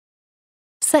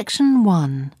Section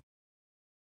 1.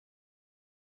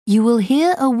 You will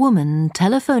hear a woman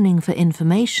telephoning for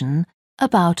information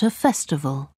about a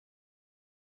festival.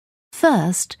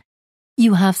 First,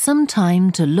 you have some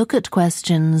time to look at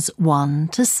questions 1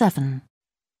 to 7.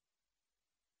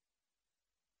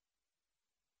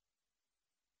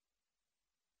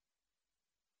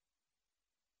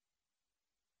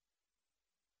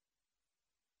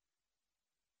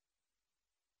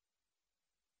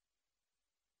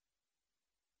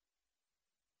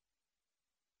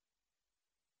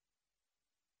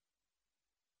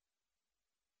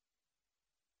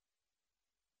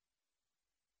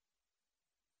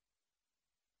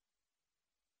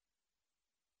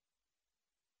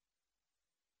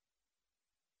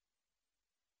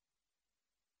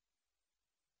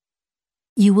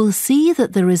 You will see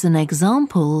that there is an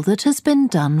example that has been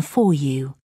done for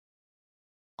you.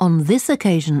 On this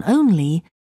occasion only,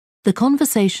 the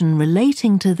conversation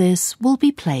relating to this will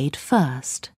be played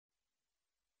first.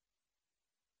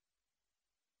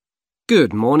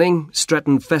 Good morning,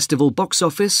 Stretton Festival box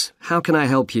office. How can I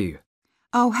help you?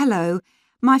 Oh, hello.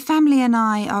 My family and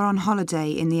I are on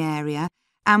holiday in the area,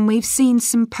 and we've seen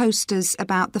some posters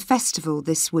about the festival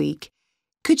this week.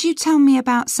 Could you tell me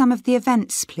about some of the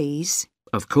events, please?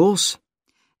 Of course.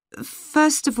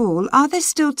 First of all, are there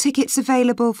still tickets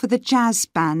available for the jazz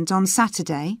band on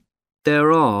Saturday?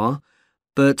 There are,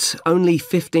 but only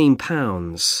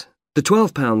 £15. The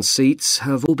 £12 seats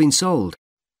have all been sold.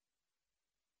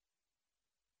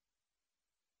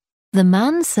 The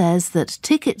man says that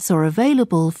tickets are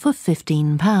available for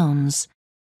 £15,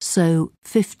 so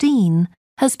 15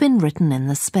 has been written in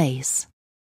the space.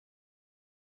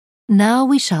 Now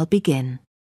we shall begin.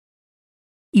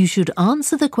 You should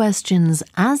answer the questions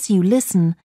as you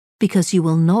listen because you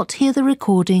will not hear the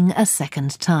recording a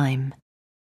second time.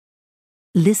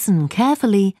 Listen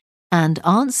carefully and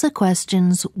answer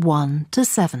questions 1 to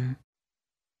 7.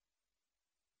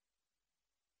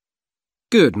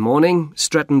 Good morning,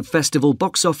 Stretton Festival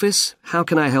box office. How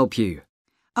can I help you?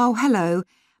 Oh, hello.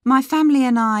 My family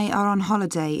and I are on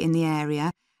holiday in the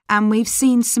area, and we've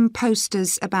seen some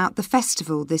posters about the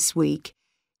festival this week.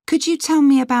 Could you tell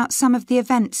me about some of the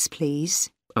events, please?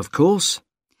 Of course.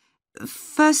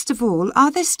 First of all,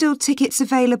 are there still tickets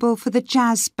available for the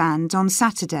jazz band on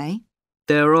Saturday?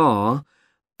 There are,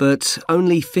 but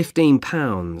only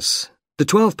 £15. The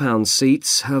 £12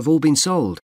 seats have all been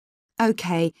sold.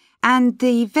 OK, and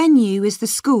the venue is the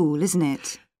school, isn't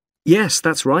it? Yes,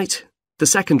 that's right. The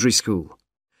secondary school.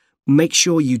 Make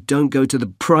sure you don't go to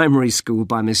the primary school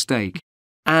by mistake.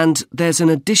 And there's an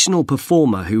additional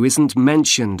performer who isn't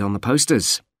mentioned on the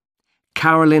posters.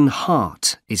 Carolyn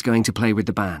Hart is going to play with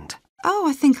the band. Oh,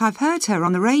 I think I've heard her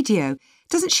on the radio.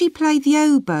 Doesn't she play the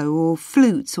oboe or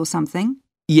flute or something?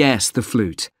 Yes, the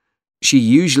flute. She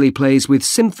usually plays with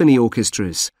symphony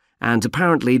orchestras, and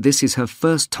apparently this is her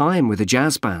first time with a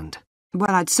jazz band.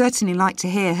 Well, I'd certainly like to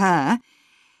hear her.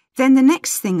 Then the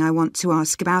next thing I want to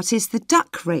ask about is the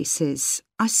duck races.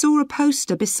 I saw a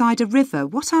poster beside a river.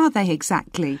 What are they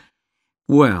exactly?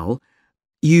 Well,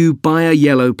 you buy a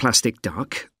yellow plastic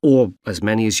duck, or as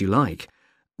many as you like.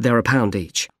 They're £1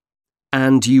 each.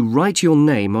 And you write your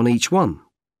name on each one.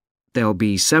 There'll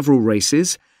be several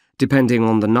races, depending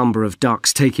on the number of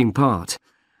ducks taking part.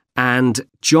 And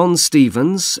John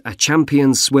Stevens, a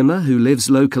champion swimmer who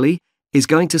lives locally, is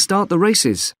going to start the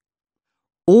races.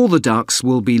 All the ducks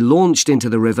will be launched into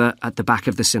the river at the back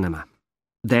of the cinema.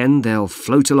 Then they'll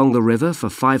float along the river for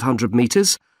 500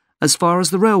 metres, as far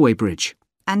as the railway bridge.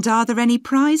 And are there any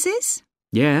prizes?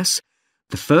 Yes.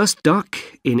 The first duck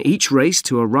in each race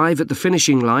to arrive at the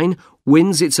finishing line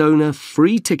wins its owner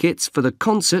free tickets for the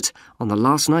concert on the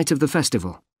last night of the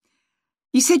festival.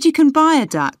 You said you can buy a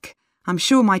duck. I'm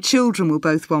sure my children will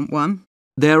both want one.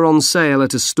 They're on sale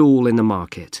at a stall in the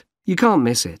market. You can't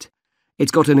miss it.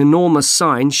 It's got an enormous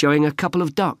sign showing a couple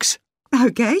of ducks.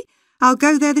 OK, I'll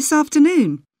go there this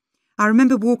afternoon. I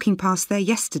remember walking past there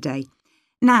yesterday.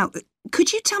 Now,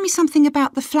 could you tell me something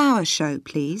about the flower show,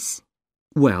 please?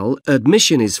 Well,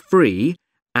 admission is free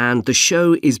and the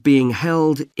show is being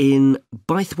held in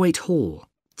Bythwaite Hall.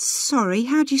 Sorry,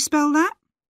 how do you spell that?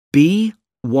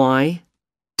 Bythwaite.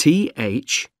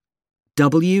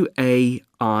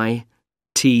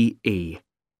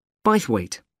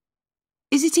 Bythwaite.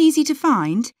 Is it easy to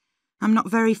find? I'm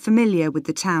not very familiar with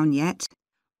the town yet.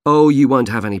 Oh, you won't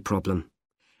have any problem.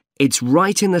 It's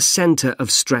right in the centre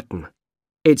of Stretton.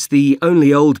 It's the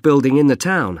only old building in the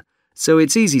town, so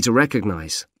it's easy to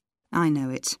recognise. I know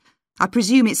it. I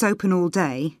presume it's open all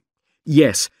day?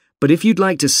 Yes, but if you'd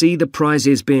like to see the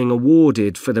prizes being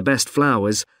awarded for the best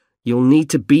flowers, you'll need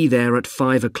to be there at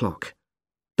 5 o'clock.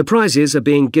 The prizes are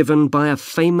being given by a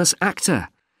famous actor,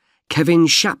 Kevin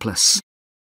Shapless.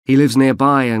 He lives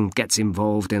nearby and gets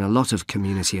involved in a lot of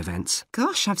community events.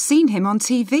 Gosh, I've seen him on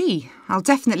TV. I'll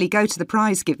definitely go to the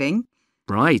prize giving.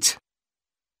 Right.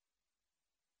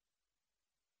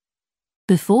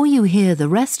 Before you hear the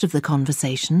rest of the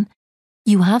conversation,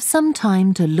 you have some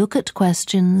time to look at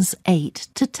questions 8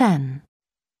 to 10.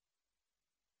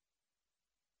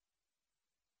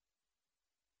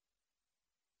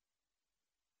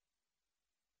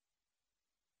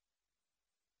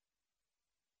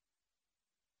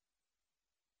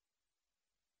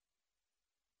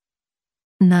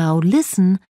 Now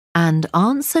listen and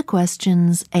answer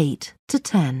questions 8 to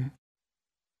 10.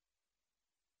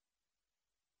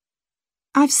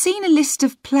 I've seen a list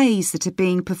of plays that are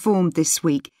being performed this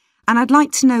week, and I'd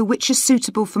like to know which are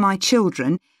suitable for my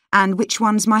children and which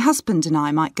ones my husband and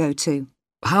I might go to.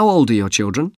 How old are your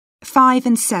children? 5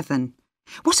 and 7.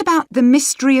 What about The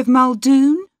Mystery of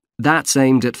Muldoon? That's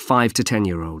aimed at 5 to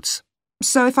 10-year-olds.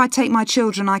 So if I take my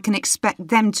children, I can expect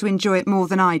them to enjoy it more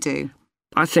than I do?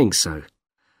 I think so.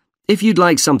 If you'd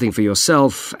like something for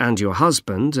yourself and your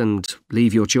husband and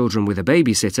leave your children with a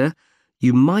babysitter,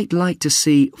 you might like to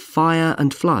see Fire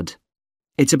and Flood.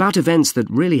 It's about events that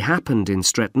really happened in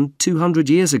Stretton 200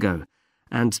 years ago,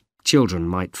 and children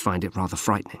might find it rather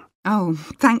frightening. Oh,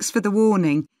 thanks for the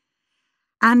warning.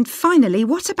 And finally,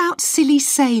 what about Silly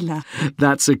Sailor?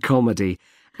 That's a comedy,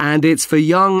 and it's for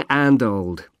young and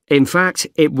old. In fact,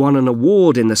 it won an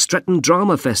award in the Stretton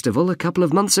Drama Festival a couple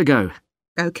of months ago.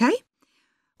 OK.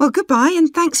 Well, goodbye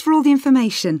and thanks for all the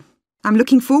information. I'm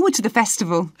looking forward to the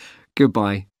festival.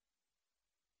 Goodbye.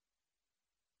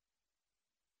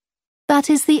 That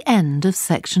is the end of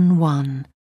section 1.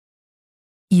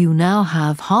 You now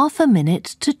have half a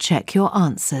minute to check your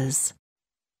answers.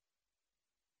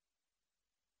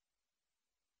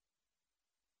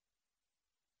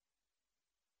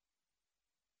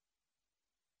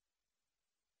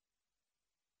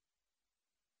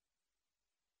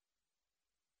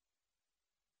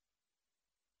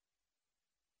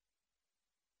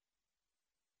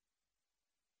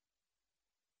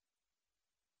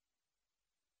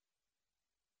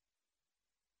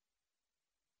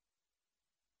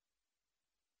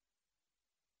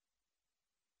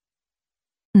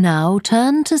 Now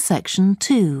turn to section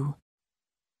 2.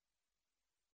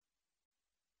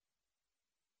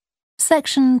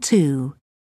 Section 2.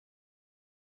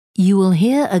 You will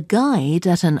hear a guide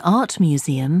at an art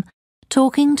museum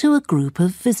talking to a group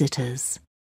of visitors.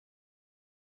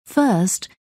 First,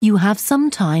 you have some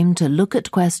time to look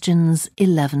at questions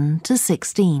 11 to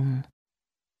 16.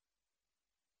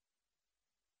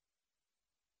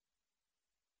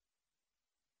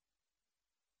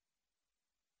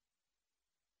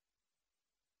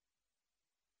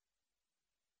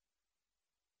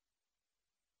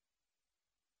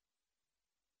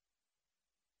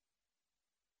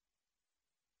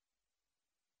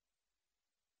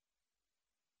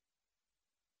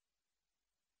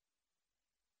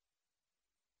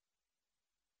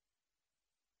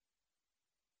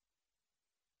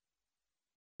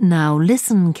 Now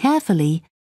listen carefully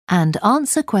and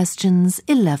answer questions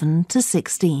 11 to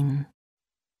 16.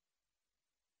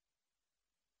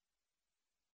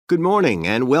 Good morning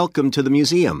and welcome to the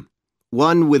museum,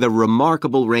 one with a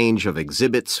remarkable range of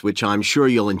exhibits which I'm sure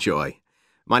you'll enjoy.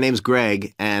 My name's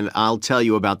Greg and I'll tell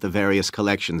you about the various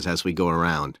collections as we go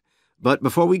around. But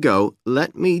before we go,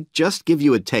 let me just give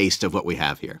you a taste of what we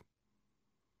have here.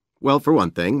 Well, for one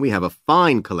thing, we have a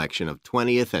fine collection of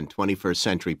 20th and 21st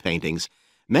century paintings,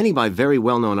 many by very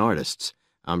well-known artists.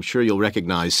 I'm sure you'll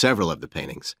recognize several of the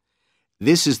paintings.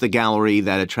 This is the gallery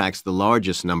that attracts the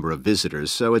largest number of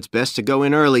visitors, so it's best to go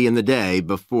in early in the day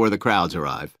before the crowds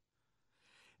arrive.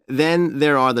 Then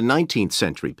there are the 19th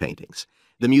century paintings.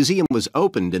 The museum was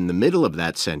opened in the middle of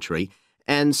that century,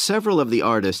 and several of the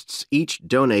artists each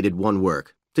donated one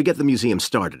work to get the museum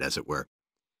started, as it were.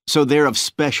 So they're of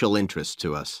special interest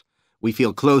to us. We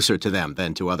feel closer to them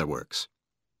than to other works.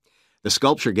 The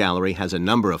Sculpture Gallery has a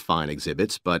number of fine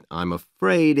exhibits, but I'm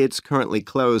afraid it's currently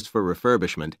closed for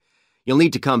refurbishment. You'll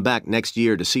need to come back next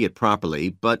year to see it properly,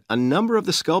 but a number of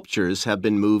the sculptures have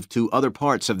been moved to other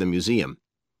parts of the museum.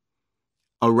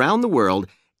 Around the World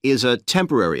is a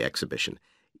temporary exhibition.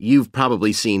 You've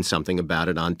probably seen something about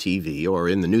it on TV or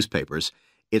in the newspapers.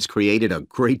 It's created a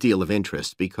great deal of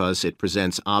interest because it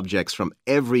presents objects from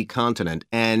every continent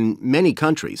and many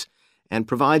countries and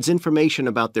provides information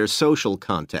about their social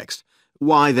context,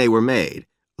 why they were made,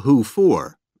 who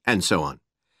for, and so on.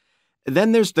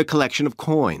 Then there's the collection of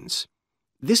coins.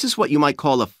 This is what you might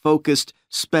call a focused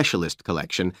specialist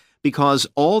collection, because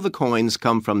all the coins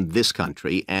come from this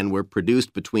country and were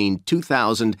produced between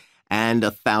 2,000 and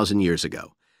 1,000 years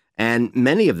ago. And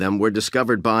many of them were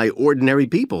discovered by ordinary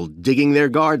people digging their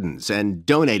gardens and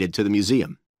donated to the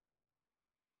museum.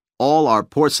 All our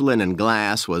porcelain and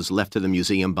glass was left to the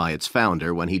museum by its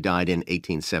founder when he died in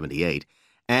 1878,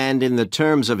 and in the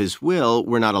terms of his will,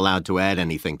 we're not allowed to add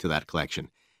anything to that collection.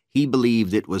 He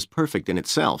believed it was perfect in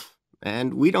itself,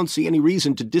 and we don't see any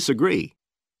reason to disagree.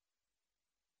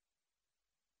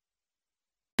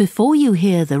 Before you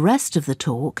hear the rest of the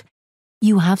talk,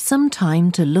 you have some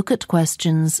time to look at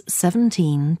questions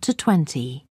 17 to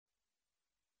 20.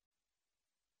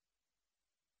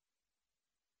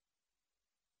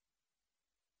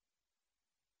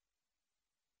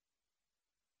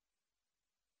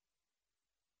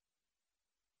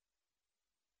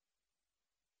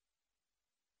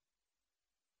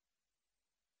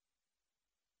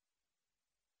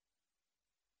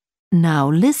 Now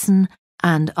listen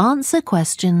and answer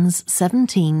questions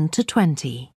 17 to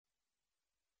 20.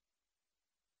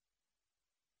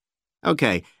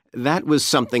 Okay, that was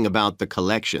something about the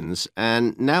collections,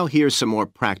 and now here's some more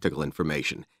practical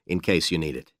information, in case you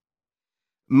need it.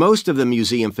 Most of the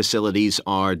museum facilities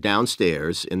are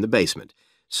downstairs in the basement,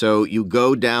 so you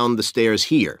go down the stairs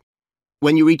here.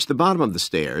 When you reach the bottom of the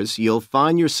stairs, you'll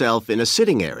find yourself in a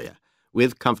sitting area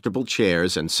with comfortable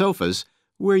chairs and sofas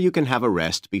where you can have a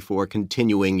rest before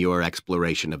continuing your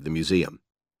exploration of the museum.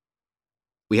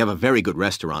 We have a very good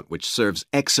restaurant which serves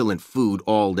excellent food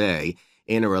all day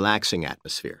in a relaxing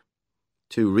atmosphere.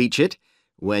 To reach it,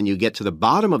 when you get to the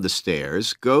bottom of the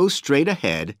stairs, go straight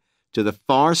ahead to the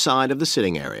far side of the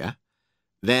sitting area,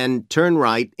 then turn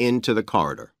right into the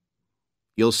corridor.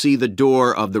 You'll see the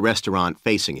door of the restaurant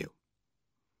facing you.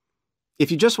 If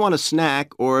you just want a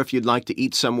snack or if you'd like to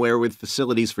eat somewhere with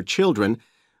facilities for children,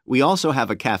 we also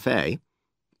have a cafe.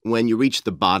 When you reach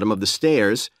the bottom of the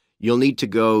stairs, you'll need to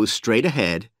go straight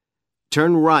ahead,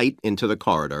 turn right into the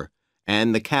corridor,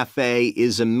 and the cafe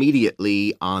is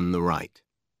immediately on the right.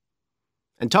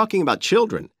 And talking about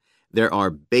children, there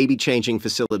are baby-changing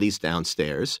facilities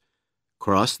downstairs.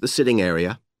 Cross the sitting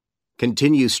area,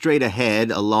 continue straight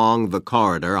ahead along the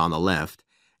corridor on the left,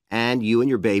 and you and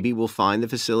your baby will find the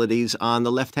facilities on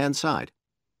the left-hand side.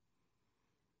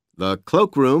 The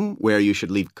cloakroom, where you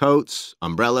should leave coats,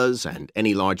 umbrellas, and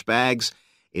any large bags,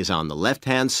 is on the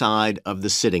left-hand side of the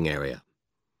sitting area.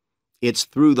 It's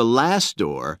through the last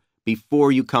door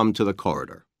before you come to the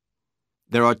corridor.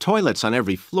 There are toilets on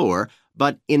every floor,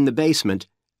 but in the basement,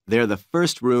 they're the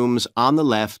first rooms on the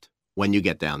left when you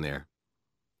get down there.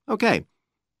 Okay,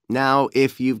 now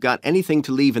if you've got anything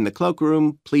to leave in the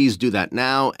cloakroom, please do that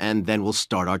now, and then we'll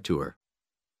start our tour.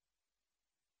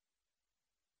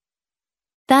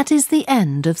 That is the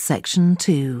end of section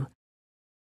 2.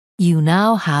 You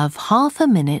now have half a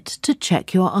minute to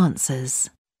check your answers.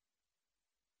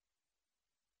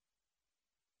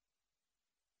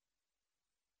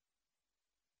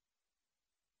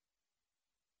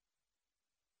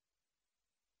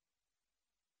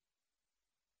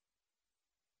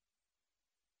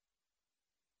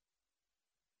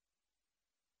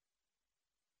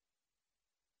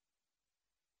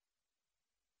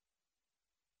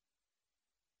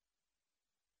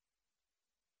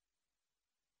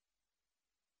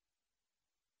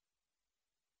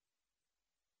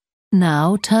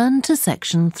 Now turn to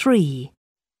section 3.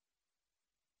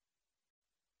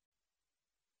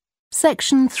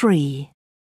 Section 3.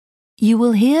 You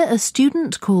will hear a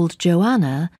student called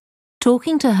Joanna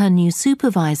talking to her new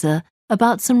supervisor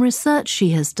about some research she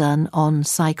has done on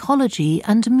psychology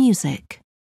and music.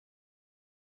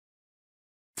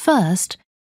 First,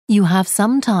 you have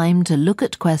some time to look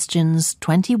at questions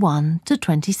 21 to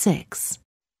 26.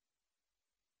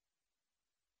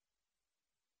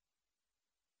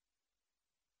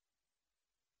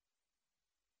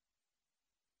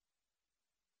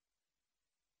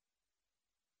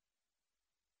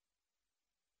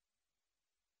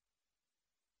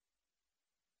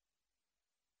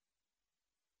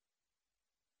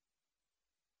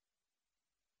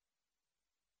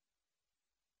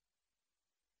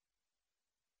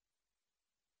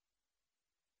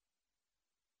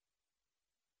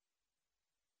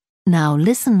 Now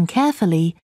listen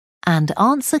carefully and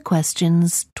answer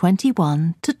questions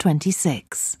 21 to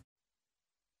 26.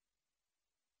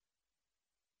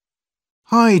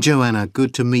 Hi, Joanna.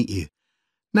 Good to meet you.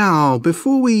 Now,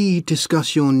 before we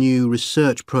discuss your new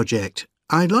research project,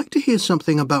 I'd like to hear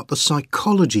something about the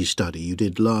psychology study you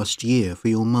did last year for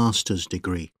your master's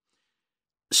degree.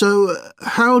 So,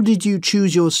 how did you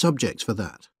choose your subjects for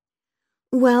that?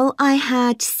 Well, I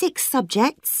had 6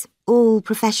 subjects, all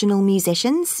professional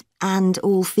musicians and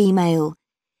all female.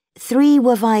 3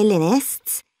 were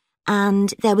violinists,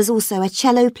 and there was also a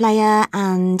cello player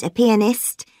and a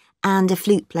pianist and a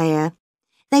flute player.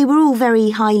 They were all very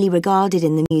highly regarded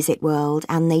in the music world,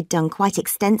 and they'd done quite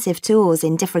extensive tours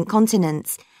in different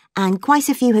continents, and quite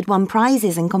a few had won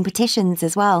prizes and competitions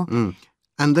as well.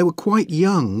 And they were quite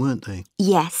young, weren't they?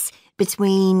 Yes,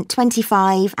 between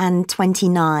 25 and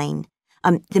 29.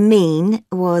 The mean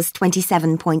was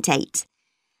 27.8.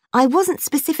 I wasn't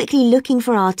specifically looking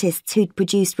for artists who'd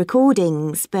produced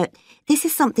recordings, but this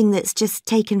is something that's just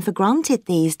taken for granted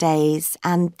these days,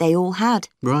 and they all had.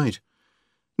 Right.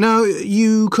 Now,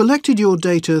 you collected your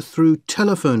data through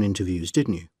telephone interviews,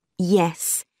 didn't you?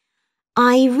 Yes.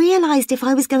 I realised if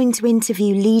I was going to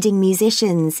interview leading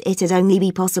musicians, it'd only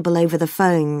be possible over the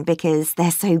phone because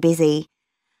they're so busy.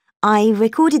 I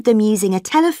recorded them using a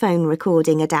telephone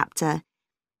recording adapter.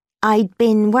 I'd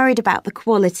been worried about the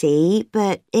quality,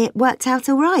 but it worked out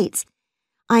all right.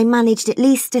 I managed at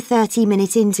least a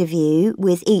 30-minute interview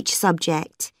with each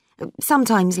subject,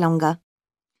 sometimes longer.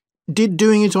 Did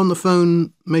doing it on the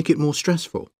phone make it more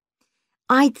stressful?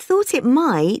 I'd thought it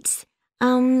might.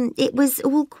 It was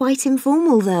all quite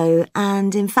informal, though,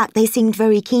 and in fact they seemed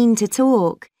very keen to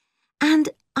talk. And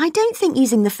I don't think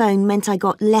using the phone meant I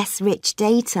got less rich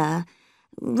data.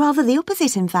 Rather the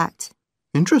opposite, in fact.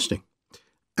 Interesting.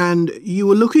 And you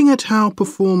were looking at how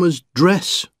performers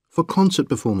dress for concert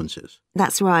performances?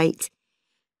 That's right.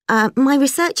 My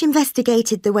research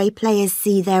investigated the way players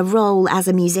see their role as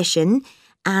a musician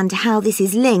and how this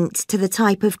is linked to the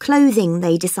type of clothing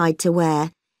they decide to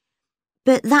wear.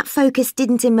 But that focus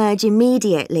didn't emerge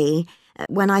immediately.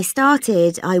 When I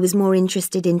started, I was more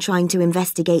interested in trying to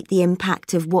investigate the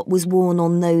impact of what was worn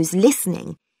on those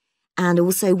listening, and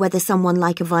also whether someone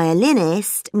like a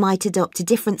violinist might adopt a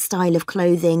different style of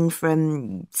clothing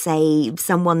from, say,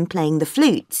 someone playing the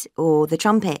flute or the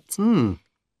trumpet.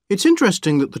 It's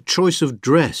interesting that the choice of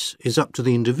dress is up to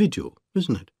the individual,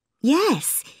 isn't it?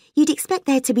 Yes, you'd expect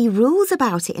there to be rules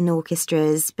about it in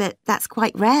orchestras, but that's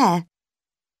quite rare.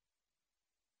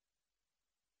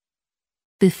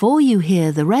 Before you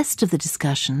hear the rest of the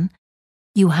discussion,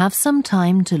 you have some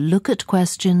time to look at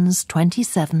questions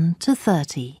 27 to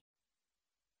 30.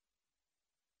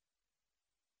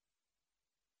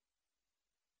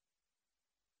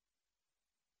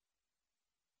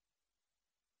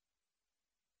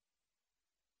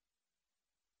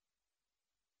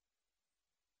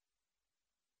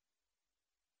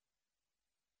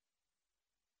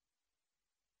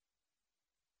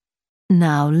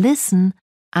 Now listen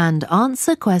and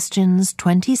answer questions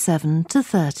 27 to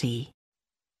 30.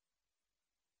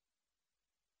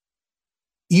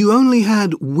 You only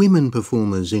had women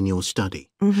performers in your study.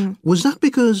 Was that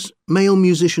because male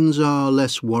musicians are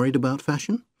less worried about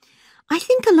fashion? I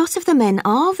think a lot of the men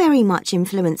are very much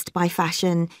influenced by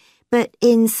fashion, but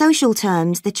in social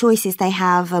terms, the choices they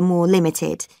have are more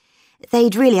limited.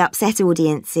 They'd really upset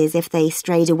audiences if they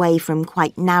strayed away from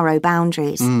quite narrow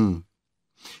boundaries.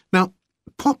 Now,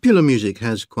 popular music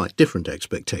has quite different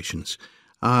expectations.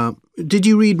 Did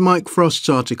you read Mike Frost's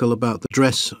article about the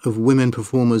dress of women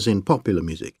performers in popular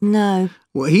music? No.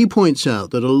 Well, he points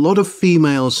out that a lot of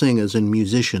female singers and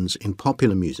musicians in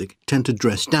popular music tend to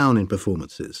dress down in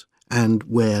performances and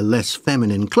wear less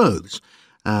feminine clothes,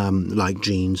 like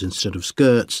jeans instead of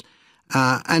skirts.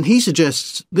 And he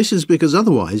suggests this is because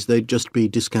otherwise they'd just be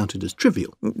discounted as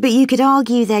trivial. But you could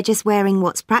argue they're just wearing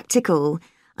what's practical.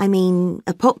 I mean,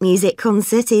 a pop music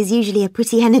concert is usually a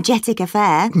pretty energetic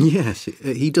affair. Yes,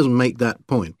 he doesn't make that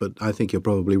point, but I think you're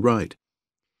probably right.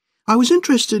 I was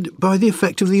interested by the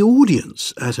effect of the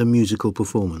audience at a musical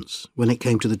performance when it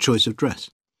came to the choice of dress.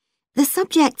 The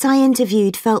subjects I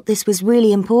interviewed felt this was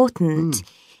really important.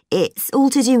 It's all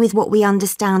to do with what we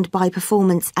understand by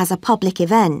performance as a public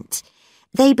event.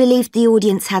 They believed the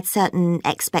audience had certain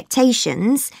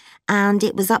expectations, and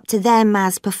it was up to them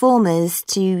as performers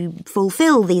to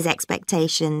fulfil these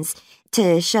expectations,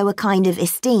 to show a kind of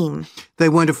esteem. They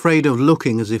weren't afraid of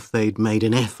looking as if they'd made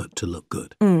an effort to look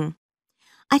good.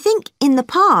 I think in the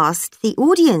past, the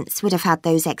audience would have had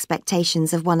those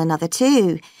expectations of one another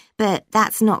too, but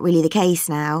that's not really the case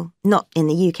now. Not in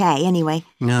the UK, anyway.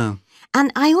 No.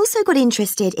 And I also got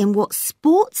interested in what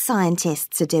sports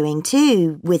scientists are doing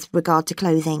too, with regard to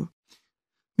clothing.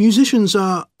 Musicians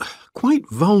are quite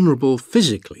vulnerable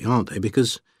physically, aren't they?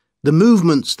 Because the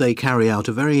movements they carry out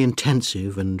are very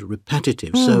intensive and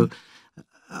repetitive. So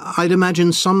I'd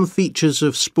imagine some features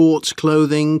of sports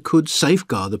clothing could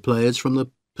safeguard the players from the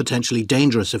potentially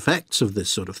dangerous effects of this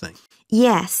sort of thing.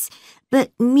 Yes,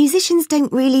 but musicians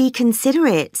don't really consider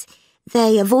it.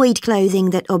 They avoid clothing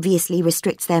that obviously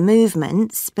restricts their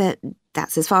movements, but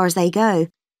that's as far as they go.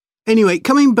 Anyway,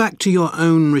 coming back to your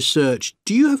own research,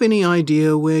 do you have any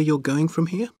idea where you're going from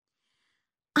here?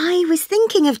 I was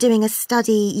thinking of doing a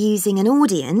study using an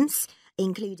audience,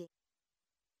 including...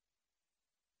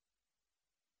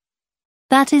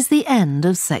 That is the end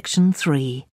of section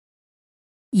 3.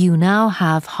 You now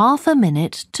have half a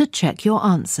minute to check your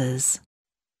answers.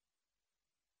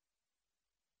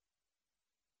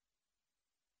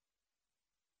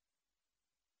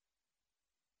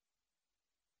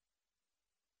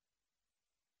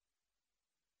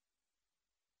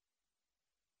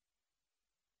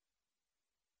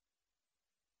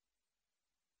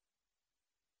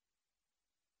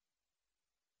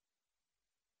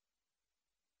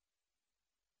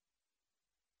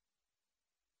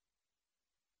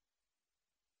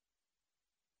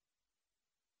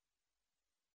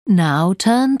 Now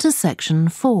turn to section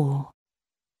 4.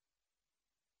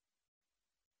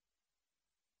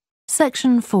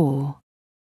 Section 4.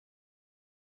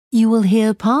 You will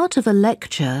hear part of a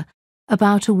lecture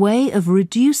about a way of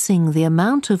reducing the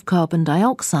amount of carbon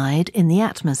dioxide in the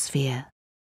atmosphere.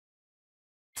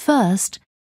 First,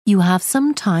 you have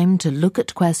some time to look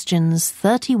at questions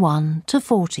 31 to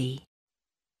 40.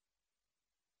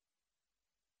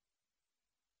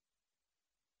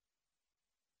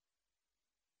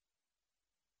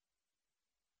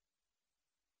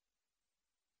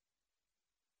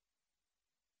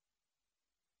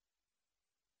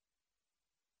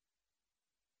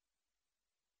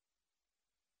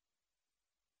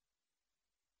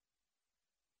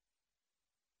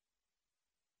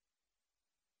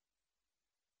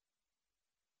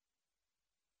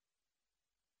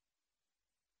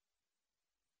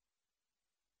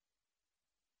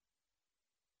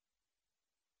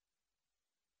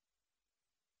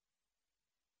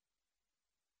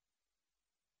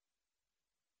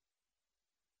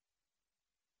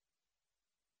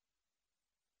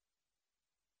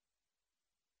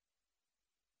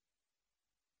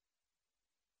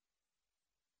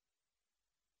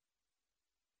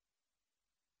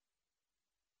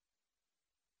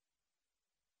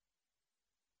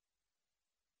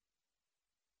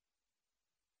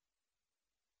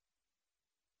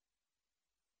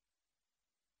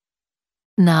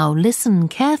 Now listen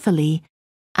carefully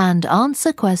and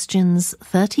answer questions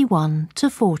 31 to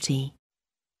 40.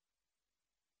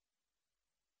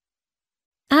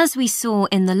 As we saw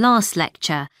in the last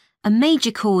lecture, a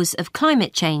major cause of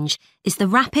climate change is the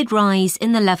rapid rise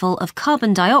in the level of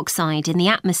carbon dioxide in the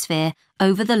atmosphere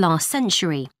over the last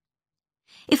century.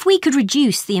 If we could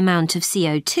reduce the amount of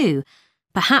CO2,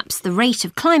 perhaps the rate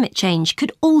of climate change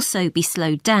could also be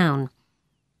slowed down.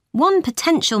 One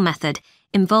potential method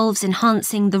involves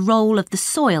enhancing the role of the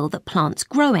soil that plants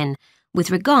grow in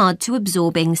with regard to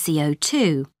absorbing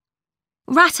CO2.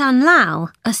 Ratan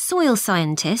Lal, a soil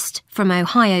scientist from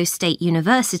Ohio State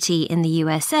University in the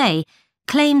USA,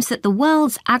 claims that the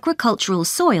world's agricultural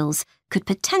soils could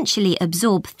potentially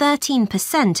absorb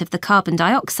 13% of the carbon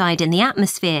dioxide in the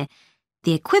atmosphere,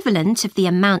 the equivalent of the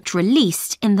amount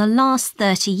released in the last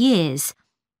 30 years,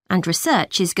 and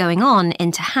research is going on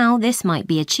into how this might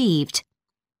be achieved.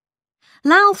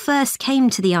 Lal first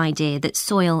came to the idea that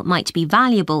soil might be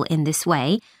valuable in this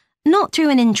way, not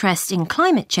through an interest in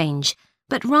climate change,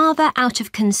 but rather out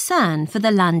of concern for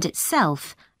the land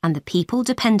itself and the people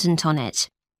dependent on it.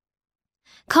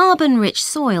 Carbon-rich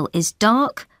soil is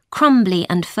dark, crumbly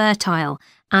and fertile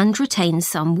and retains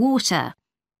some water.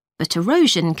 But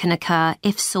erosion can occur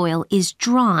if soil is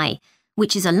dry,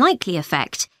 which is a likely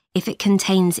effect if it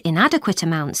contains inadequate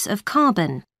amounts of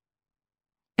carbon.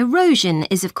 Erosion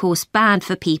is of course bad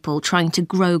for people trying to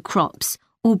grow crops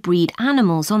or breed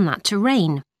animals on that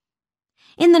terrain.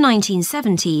 In the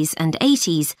 1970s and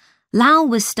 80s, Lal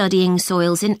was studying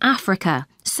soils in Africa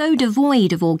so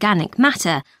devoid of organic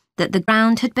matter that the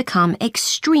ground had become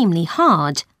extremely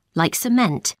hard, like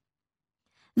cement.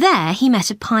 There he met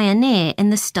a pioneer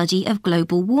in the study of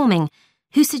global warming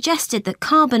who suggested that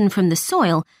carbon from the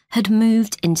soil had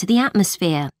moved into the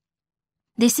atmosphere.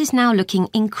 This is now looking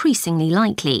increasingly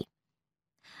likely.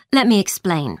 Let me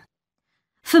explain.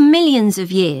 For millions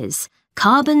of years,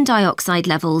 carbon dioxide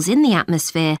levels in the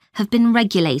atmosphere have been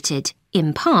regulated,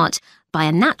 in part, by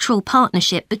a natural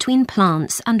partnership between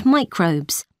plants and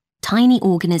microbes, tiny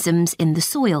organisms in the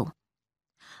soil.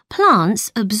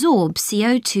 Plants absorb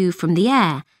CO2 from the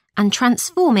air and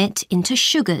transform it into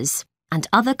sugars and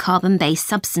other carbon-based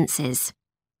substances.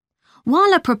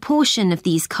 While a proportion of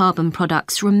these carbon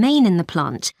products remain in the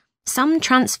plant, some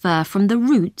transfer from the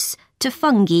roots to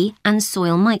fungi and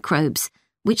soil microbes,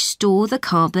 which store the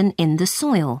carbon in the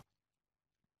soil.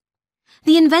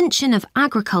 The invention of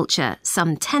agriculture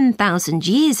some 10,000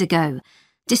 years ago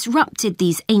disrupted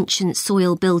these ancient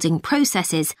soil building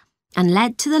processes and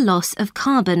led to the loss of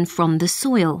carbon from the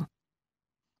soil.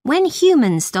 When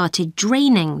humans started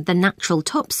draining the natural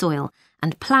topsoil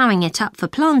and ploughing it up for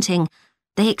planting,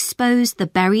 they exposed the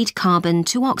buried carbon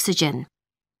to oxygen.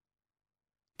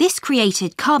 This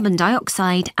created carbon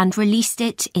dioxide and released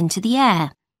it into the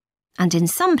air. And in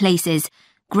some places,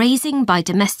 grazing by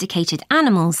domesticated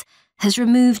animals has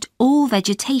removed all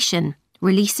vegetation,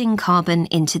 releasing carbon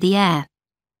into the air.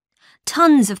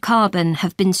 Tons of carbon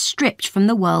have been stripped from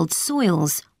the world's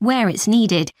soils, where it's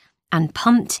needed, and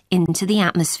pumped into the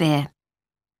atmosphere.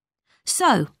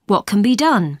 So, what can be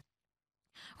done?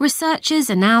 Researchers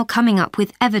are now coming up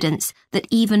with evidence that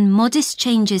even modest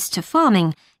changes to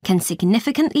farming can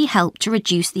significantly help to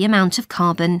reduce the amount of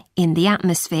carbon in the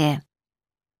atmosphere.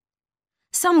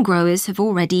 Some growers have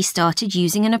already started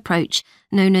using an approach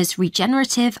known as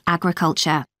regenerative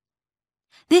agriculture.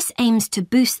 This aims to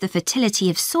boost the fertility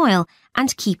of soil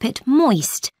and keep it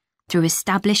moist through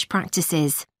established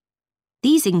practices.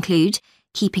 These include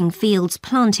keeping fields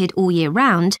planted all year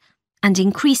round and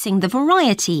increasing the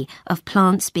variety of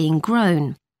plants being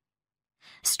grown.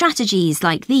 Strategies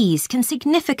like these can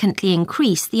significantly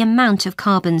increase the amount of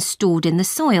carbon stored in the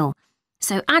soil,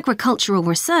 so agricultural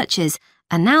researchers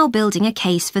are now building a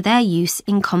case for their use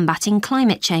in combating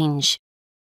climate change.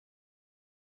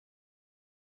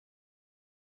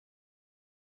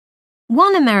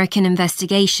 One American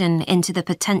investigation into the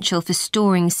potential for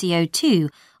storing CO2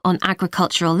 on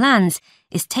agricultural lands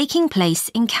is taking place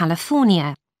in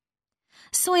California.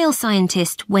 Soil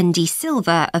scientist Wendy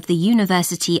Silver of the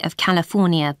University of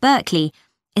California, Berkeley,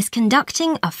 is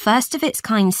conducting a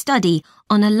first-of-its-kind study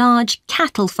on a large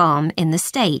cattle farm in the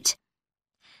state.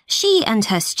 She and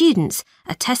her students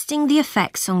are testing the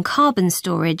effects on carbon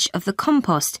storage of the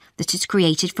compost that is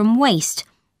created from waste,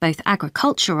 both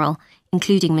agricultural,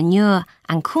 including manure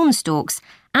and corn stalks,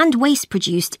 and waste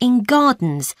produced in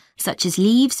gardens, such as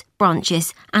leaves,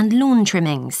 branches, and lawn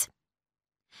trimmings.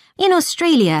 In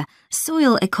Australia,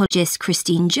 soil ecologist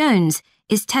Christine Jones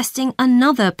is testing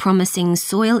another promising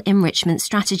soil enrichment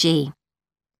strategy.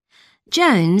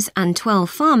 Jones and 12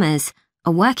 farmers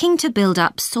are working to build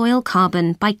up soil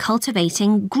carbon by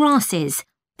cultivating grasses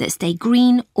that stay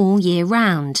green all year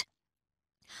round.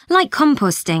 Like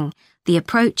composting, the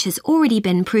approach has already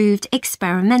been proved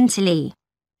experimentally.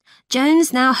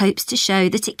 Jones now hopes to show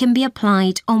that it can be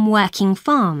applied on working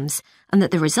farms and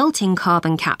that the resulting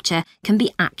carbon capture can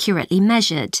be accurately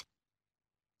measured.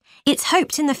 It's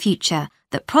hoped in the future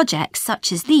that projects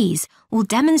such as these will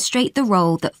demonstrate the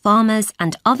role that farmers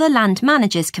and other land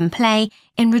managers can play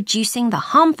in reducing the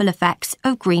harmful effects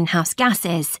of greenhouse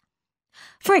gases.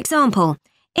 For example,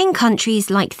 in countries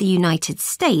like the United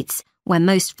States, where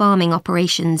most farming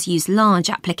operations use large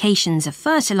applications of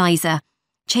fertilizer,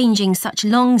 changing such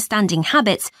long-standing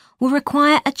habits will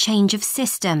require a change of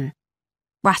system.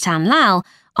 Ratan Lal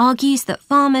argues that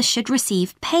farmers should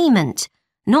receive payment,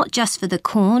 not just for the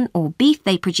corn or beef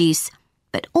they produce,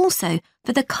 but also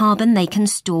for the carbon they can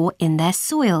store in their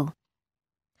soil.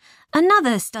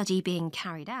 Another study being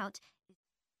carried out.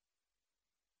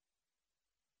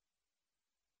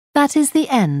 That is the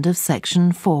end of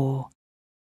section 4.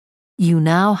 You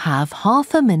now have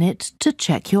half a minute to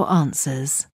check your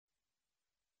answers.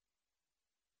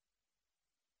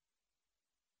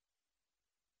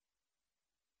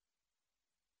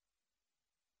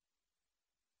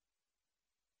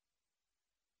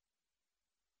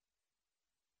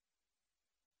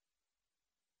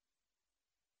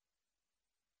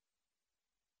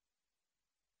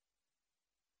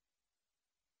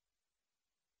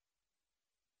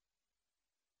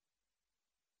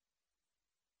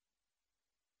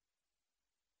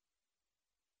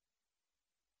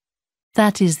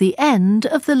 That is the end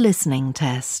of the listening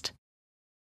test.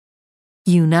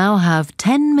 You now have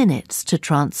 10 minutes to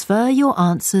transfer your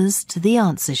answers to the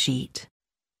answer sheet.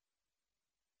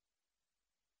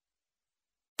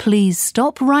 Please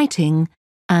stop writing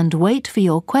and wait for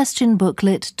your question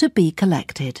booklet to be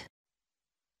collected.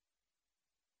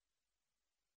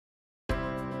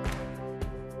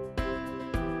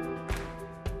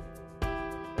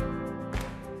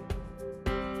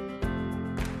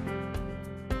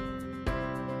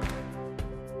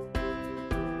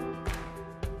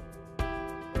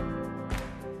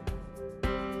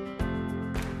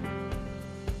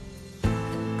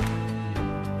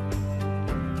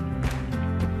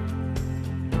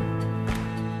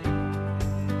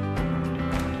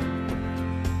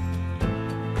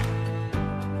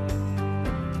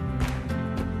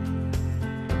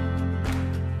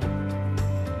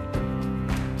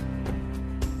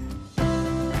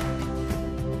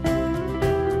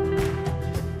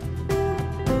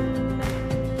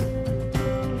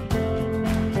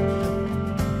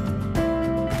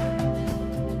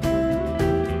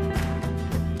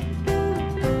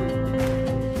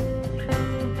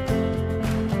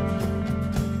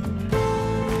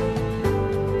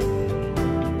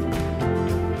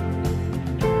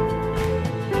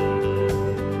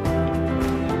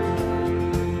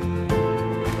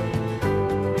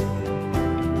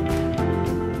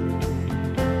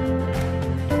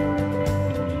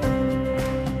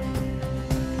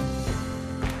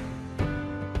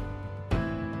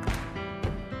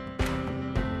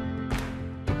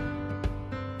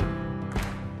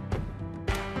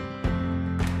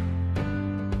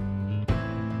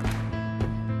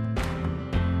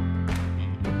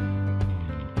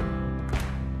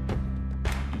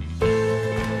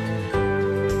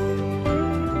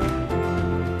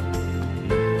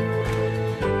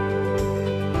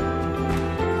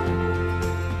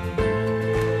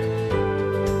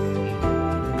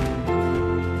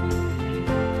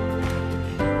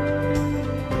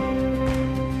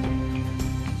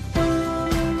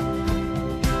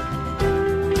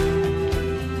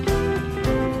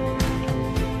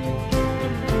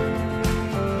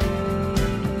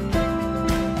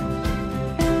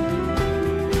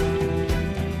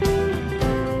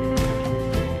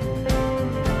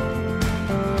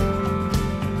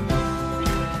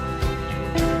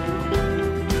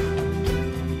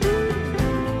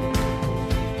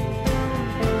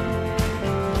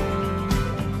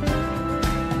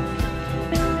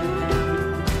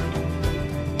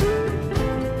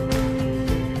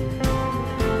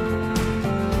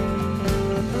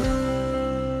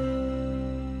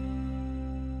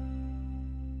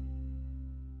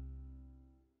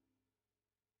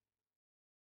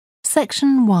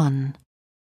 Section 1.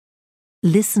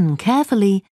 Listen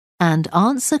carefully and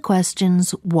answer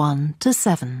questions 1 to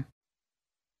 7.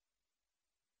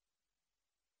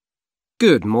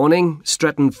 Good morning,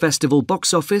 Stretton Festival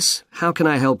box office. How can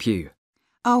I help you?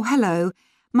 Oh, hello.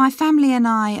 My family and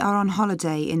I are on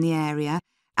holiday in the area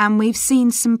and we've seen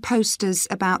some posters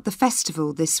about the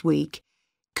festival this week.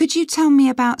 Could you tell me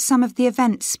about some of the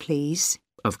events, please?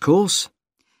 Of course.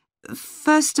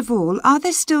 First of all, are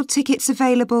there still tickets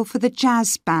available for the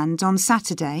jazz band on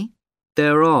Saturday?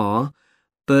 There are,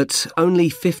 but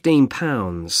only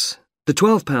 £15. The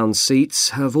 £12 seats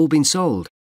have all been sold.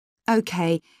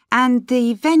 OK, and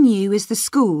the venue is the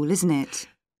school, isn't it?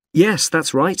 Yes,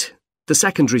 that's right. The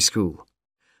secondary school.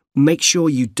 Make sure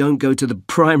you don't go to the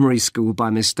primary school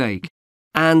by mistake.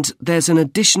 And there's an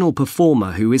additional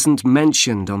performer who isn't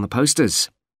mentioned on the posters.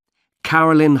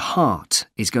 Carolyn Hart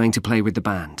is going to play with the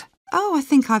band. Oh, I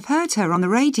think I've heard her on the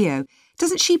radio.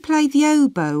 Doesn't she play the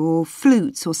oboe or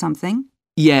flute or something?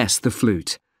 Yes, the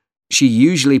flute. She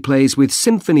usually plays with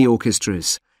symphony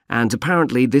orchestras, and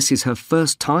apparently this is her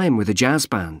first time with a jazz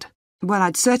band. Well,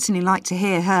 I'd certainly like to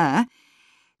hear her.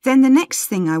 Then the next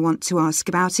thing I want to ask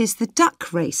about is the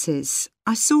duck races.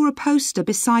 I saw a poster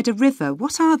beside a river.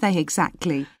 What are they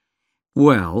exactly?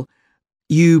 Well,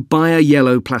 you buy a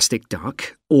yellow plastic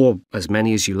duck, or as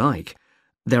many as you like.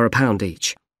 They're £1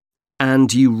 each.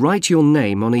 And you write your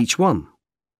name on each one.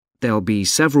 There'll be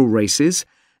several races,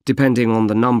 depending on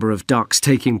the number of ducks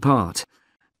taking part.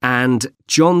 And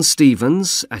John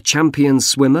Stevens, a champion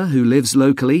swimmer who lives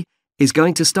locally, is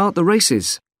going to start the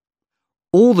races.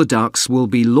 All the ducks will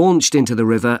be launched into the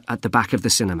river at the back of the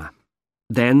cinema.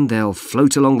 Then they'll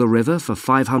float along the river for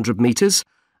 500 metres,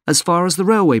 as far as the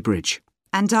railway bridge.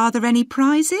 And are there any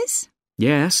prizes?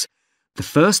 Yes. The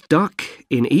first duck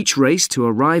in each race to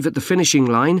arrive at the finishing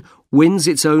line wins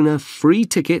its owner free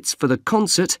tickets for the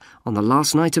concert on the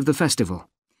last night of the festival.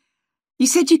 You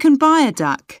said you can buy a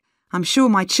duck. I'm sure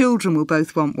my children will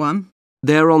both want one.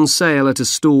 They're on sale at a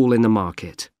stall in the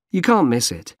market. You can't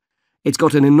miss it. It's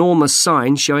got an enormous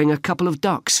sign showing a couple of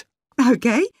ducks.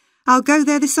 OK, I'll go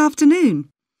there this afternoon.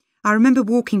 I remember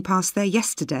walking past there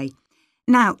yesterday.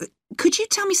 Now, could you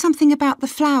tell me something about the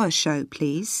flower show,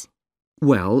 please?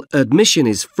 Well, admission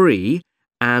is free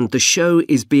and the show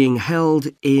is being held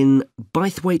in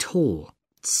Bythwaite Hall.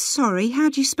 Sorry, how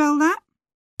do you spell that?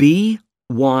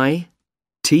 Bythwaite.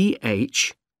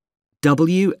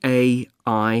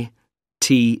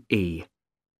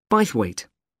 Bythwaite.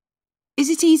 Is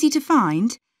it easy to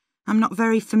find? I'm not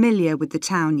very familiar with the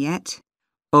town yet.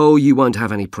 Oh, you won't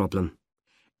have any problem.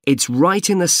 It's right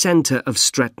in the centre of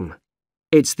Stretton.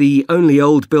 It's the only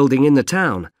old building in the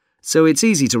town, so it's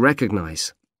easy to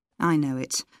recognise. I know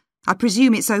it. I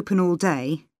presume it's open all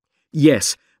day.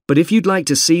 Yes, but if you'd like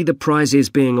to see the prizes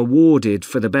being awarded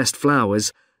for the best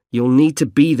flowers, you'll need to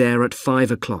be there at 5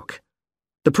 o'clock.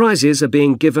 The prizes are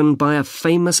being given by a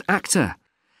famous actor,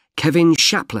 Kevin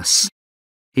Shapless.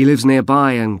 He lives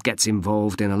nearby and gets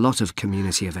involved in a lot of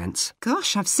community events.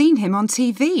 Gosh, I've seen him on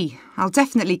TV. I'll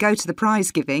definitely go to the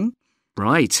prize giving.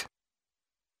 Right.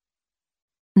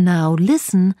 Now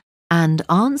listen and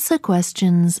answer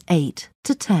questions 8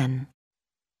 to 10.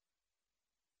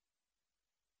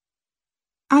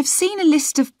 I've seen a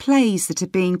list of plays that are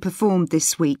being performed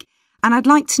this week, and I'd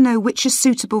like to know which are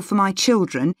suitable for my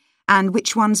children and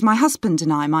which ones my husband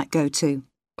and I might go to.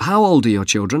 How old are your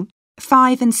children?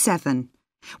 5 and 7.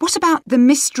 What about The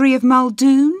Mystery of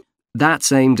Muldoon?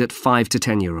 That's aimed at 5 to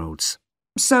 10-year-olds.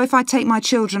 So if I take my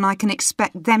children, I can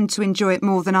expect them to enjoy it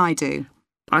more than I do?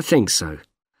 I think so.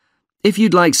 If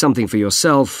you'd like something for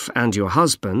yourself and your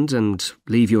husband and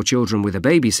leave your children with a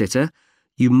babysitter,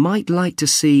 you might like to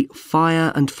see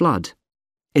Fire and Flood.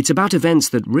 It's about events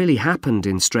that really happened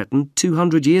in Stretton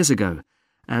 200 years ago,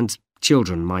 and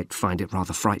children might find it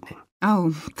rather frightening.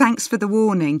 Oh, thanks for the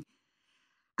warning.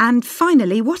 And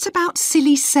finally, what about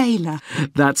Silly Sailor?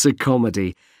 That's a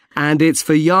comedy, and it's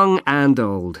for young and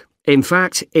old. In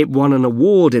fact, it won an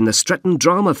award in the Stretton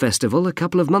Drama Festival a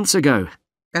couple of months ago.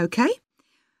 OK.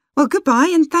 Well, goodbye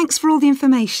and thanks for all the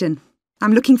information.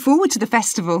 I'm looking forward to the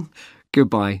festival.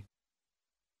 Goodbye.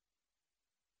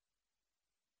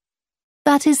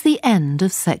 That is the end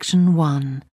of Section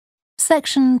 1.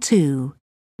 Section 2.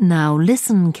 Now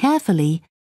listen carefully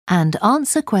and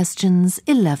answer questions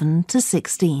 11 to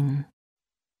 16.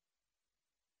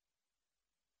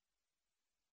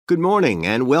 Good morning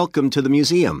and welcome to the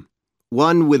museum,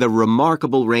 one with a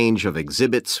remarkable range of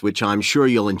exhibits which I'm sure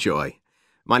you'll enjoy.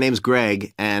 My name's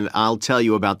Greg and I'll tell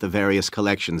you about the various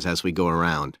collections as we go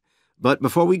around. But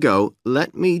before we go,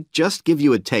 let me just give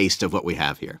you a taste of what we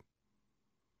have here.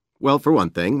 Well, for one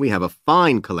thing, we have a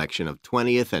fine collection of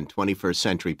 20th and 21st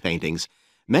century paintings,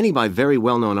 many by very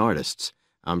well-known artists.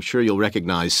 I'm sure you'll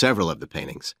recognize several of the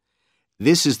paintings.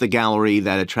 This is the gallery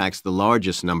that attracts the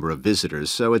largest number of visitors,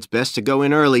 so it's best to go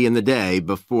in early in the day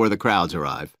before the crowds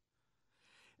arrive.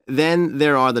 Then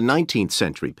there are the 19th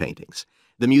century paintings.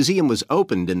 The museum was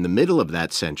opened in the middle of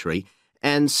that century,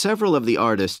 and several of the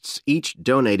artists each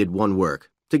donated one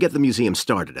work to get the museum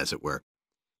started, as it were.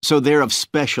 So they're of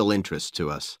special interest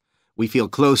to us. We feel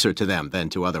closer to them than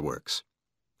to other works.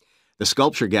 The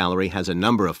sculpture gallery has a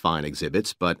number of fine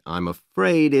exhibits, but I'm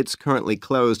afraid it's currently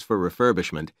closed for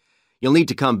refurbishment. You'll need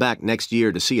to come back next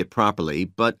year to see it properly,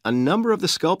 but a number of the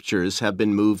sculptures have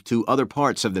been moved to other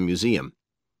parts of the museum.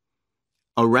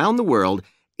 Around the World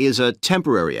is a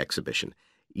temporary exhibition.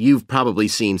 You've probably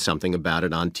seen something about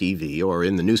it on TV or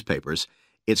in the newspapers.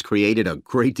 It's created a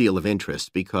great deal of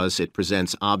interest because it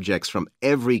presents objects from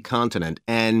every continent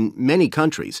and many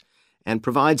countries and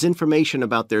provides information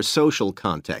about their social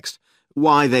context,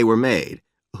 why they were made,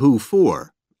 who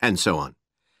for, and so on.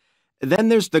 Then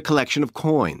there's the collection of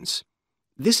coins.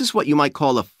 This is what you might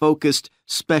call a focused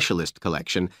specialist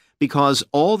collection because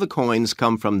all the coins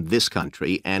come from this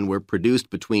country and were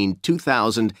produced between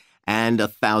 2,000 and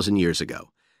 1,000 years ago.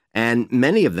 And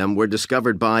many of them were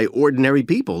discovered by ordinary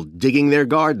people digging their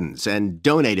gardens and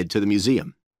donated to the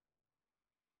museum.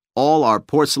 All our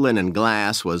porcelain and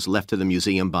glass was left to the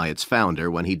museum by its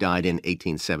founder when he died in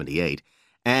 1878,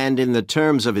 and in the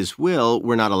terms of his will,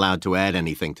 we're not allowed to add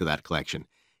anything to that collection.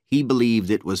 He believed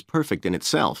it was perfect in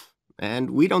itself,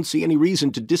 and we don't see any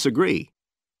reason to disagree.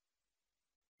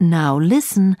 Now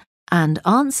listen and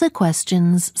answer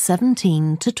questions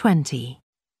 17 to 20.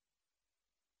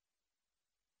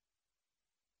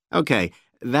 Okay,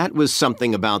 that was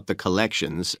something about the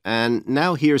collections, and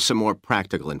now here's some more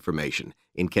practical information,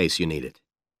 in case you need it.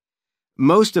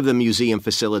 Most of the museum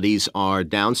facilities are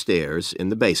downstairs in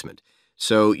the basement,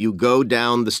 so you go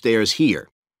down the stairs here.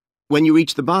 When you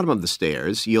reach the bottom of the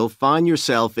stairs, you'll find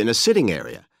yourself in a sitting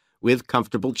area with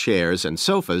comfortable chairs and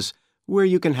sofas where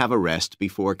you can have a rest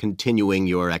before continuing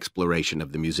your exploration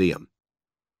of the museum.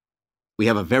 We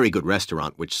have a very good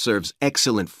restaurant which serves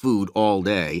excellent food all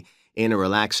day in a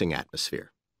relaxing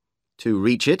atmosphere. To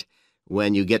reach it,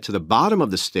 when you get to the bottom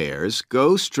of the stairs,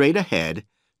 go straight ahead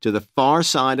to the far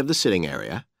side of the sitting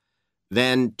area,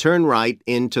 then turn right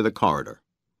into the corridor.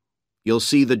 You'll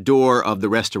see the door of the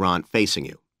restaurant facing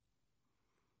you.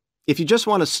 If you just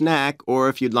want a snack or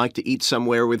if you'd like to eat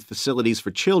somewhere with facilities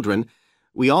for children,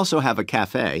 we also have a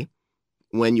cafe.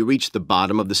 When you reach the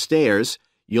bottom of the stairs,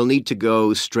 you'll need to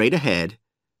go straight ahead,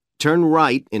 turn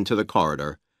right into the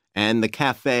corridor, and the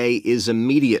cafe is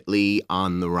immediately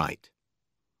on the right.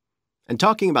 And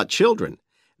talking about children,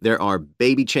 there are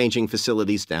baby-changing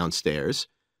facilities downstairs.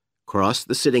 Cross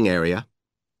the sitting area,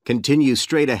 continue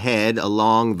straight ahead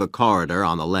along the corridor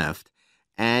on the left,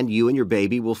 and you and your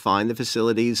baby will find the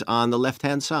facilities on the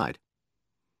left-hand side.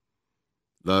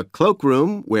 The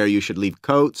cloakroom, where you should leave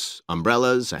coats,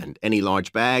 umbrellas, and any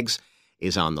large bags,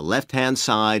 is on the left-hand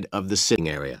side of the sitting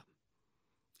area.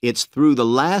 It's through the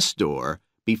last door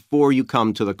before you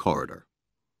come to the corridor.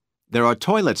 There are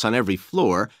toilets on every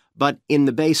floor, but in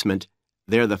the basement,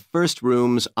 they're the first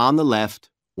rooms on the left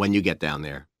when you get down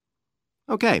there.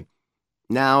 Okay,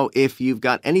 now if you've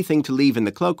got anything to leave in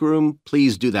the cloakroom,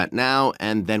 please do that now,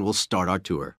 and then we'll start our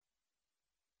tour.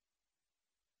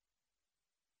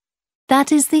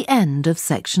 That is the end of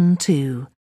Section 2.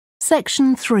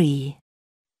 Section 3.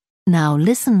 Now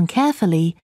listen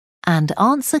carefully and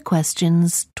answer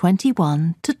questions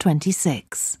 21 to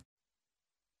 26.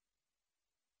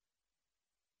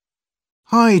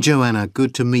 Hi, Joanna.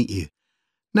 Good to meet you.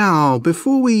 Now,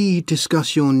 before we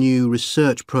discuss your new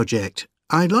research project,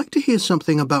 I'd like to hear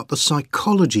something about the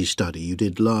psychology study you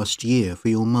did last year for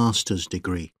your master's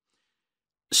degree.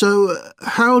 So,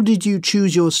 how did you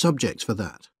choose your subjects for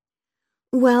that?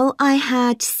 Well, I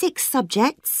had 6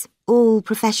 subjects, all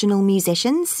professional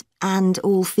musicians and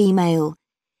all female.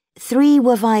 3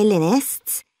 were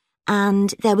violinists,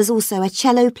 and there was also a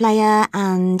cello player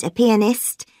and a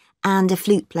pianist and a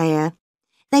flute player.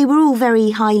 They were all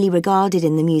very highly regarded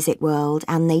in the music world,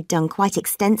 and they'd done quite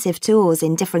extensive tours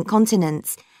in different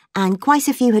continents, and quite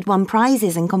a few had won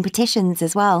prizes and competitions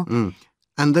as well.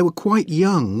 And they were quite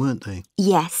young, weren't they?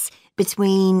 Yes,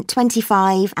 between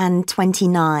 25 and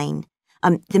 29.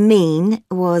 The mean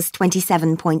was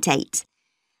 27.8.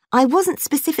 I wasn't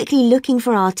specifically looking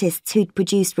for artists who'd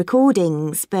produced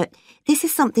recordings, but this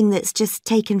is something that's just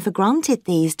taken for granted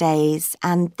these days,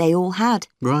 and they all had.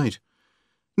 Right.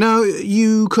 Now,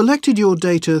 you collected your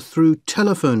data through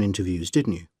telephone interviews,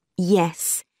 didn't you?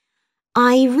 Yes.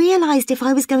 I realised if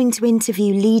I was going to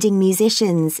interview leading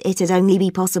musicians, it'd only be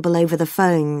possible over the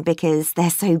phone because they're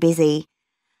so busy.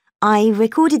 I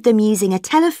recorded them using a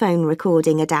telephone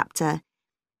recording adapter.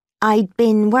 I'd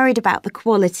been worried about the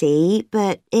quality,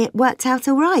 but it worked out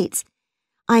all right.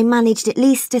 I managed at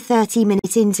least a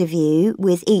 30-minute interview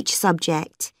with each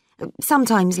subject,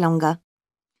 sometimes longer.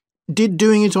 Did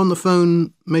doing it on the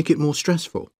phone make it more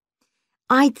stressful?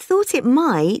 I'd thought it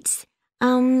might.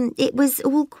 It was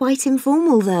all quite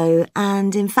informal, though,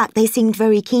 and in fact they seemed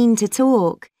very keen to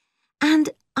talk. And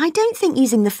I don't think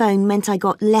using the phone meant I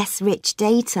got less rich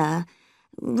data.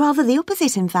 Rather the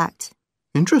opposite, in fact.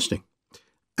 Interesting.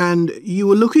 And you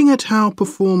were looking at how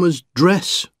performers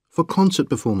dress for concert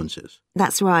performances?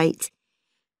 That's right.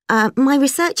 My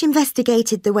research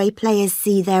investigated the way players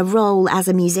see their role as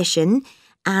a musician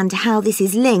and how this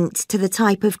is linked to the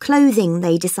type of clothing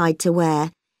they decide to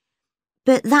wear.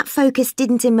 But that focus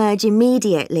didn't emerge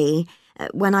immediately.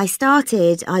 When I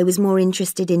started, I was more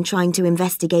interested in trying to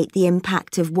investigate the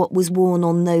impact of what was worn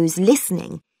on those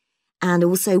listening, and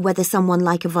also whether someone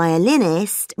like a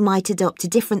violinist might adopt a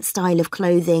different style of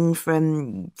clothing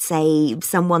from, say,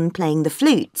 someone playing the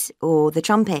flute or the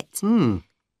trumpet.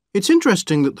 It's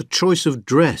interesting that the choice of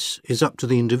dress is up to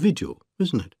the individual,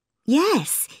 isn't it?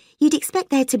 Yes, you'd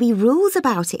expect there to be rules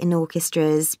about it in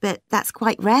orchestras, but that's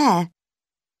quite rare.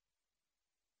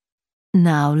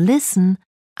 Now listen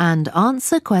and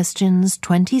answer questions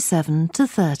 27 to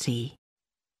 30.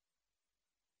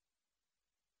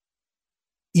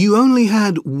 You only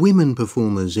had women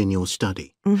performers in your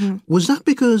study. Was that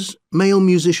because male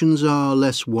musicians are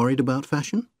less worried about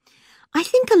fashion? I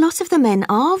think a lot of the men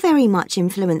are very much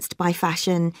influenced by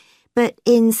fashion, but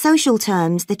in social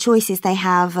terms, the choices they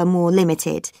have are more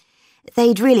limited.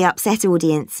 They'd really upset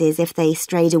audiences if they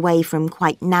strayed away from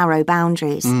quite narrow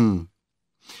boundaries.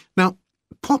 Now,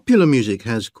 popular music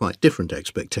has quite different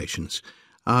expectations.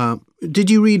 Did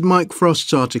you read Mike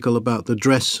Frost's article about the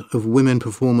dress of women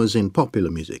performers in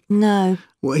popular music? No.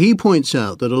 Well, he points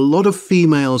out that a lot of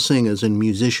female singers and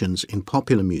musicians in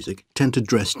popular music tend to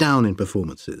dress down in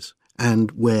performances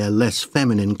and wear less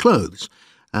feminine clothes,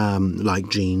 like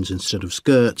jeans instead of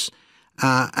skirts.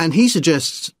 And he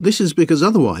suggests this is because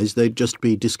otherwise they'd just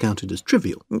be discounted as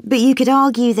trivial. But you could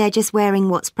argue they're just wearing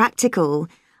what's practical.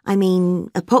 I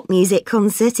mean, a pop music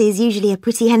concert is usually a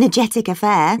pretty energetic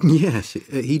affair. Yes,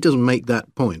 he doesn't make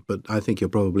that point, but I think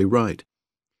you're probably right.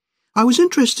 I was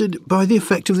interested by the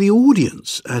effect of the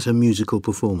audience at a musical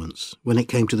performance when it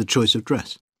came to the choice of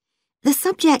dress. The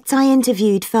subjects I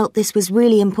interviewed felt this was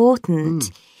really important.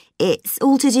 It's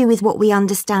all to do with what we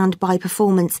understand by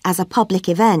performance as a public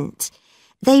event.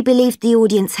 They believed the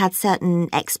audience had certain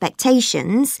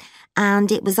expectations,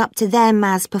 and it was up to them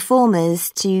as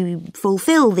performers to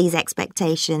fulfil these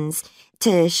expectations,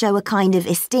 to show a kind of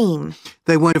esteem.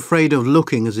 They weren't afraid of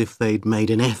looking as if they'd made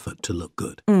an effort to look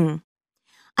good.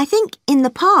 I think in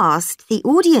the past, the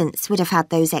audience would have had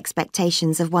those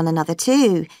expectations of one another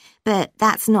too, but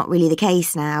that's not really the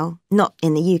case now. Not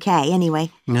in the UK,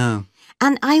 anyway. No.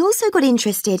 And I also got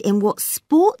interested in what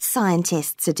sports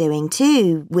scientists are doing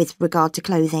too, with regard to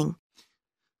clothing.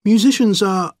 Musicians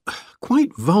are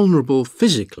quite vulnerable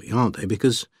physically, aren't they?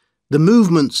 Because the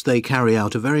movements they carry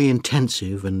out are very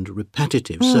intensive and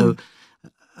repetitive. So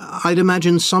I'd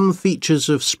imagine some features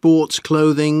of sports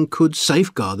clothing could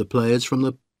safeguard the players from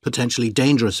the potentially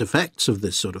dangerous effects of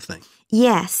this sort of thing.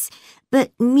 Yes,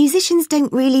 but musicians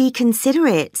don't really consider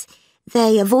it.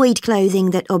 They avoid clothing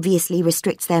that obviously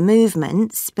restricts their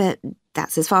movements, but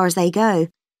that's as far as they go.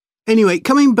 Anyway,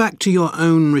 coming back to your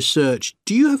own research,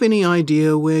 do you have any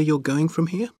idea where you're going from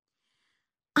here?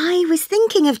 I was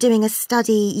thinking of doing a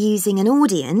study using an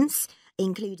audience,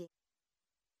 including...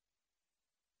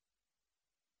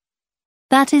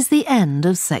 That is the end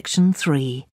of Section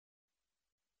 3.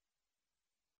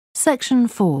 Section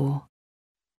 4.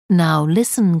 Now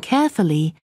listen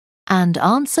carefully and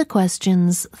answer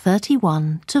questions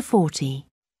 31 to 40.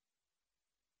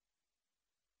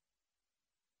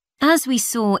 As we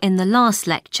saw in the last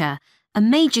lecture, a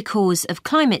major cause of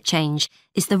climate change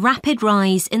is the rapid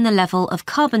rise in the level of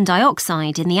carbon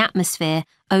dioxide in the atmosphere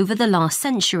over the last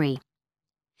century.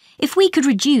 If we could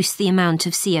reduce the amount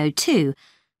of CO2,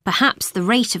 perhaps the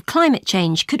rate of climate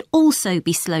change could also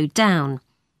be slowed down.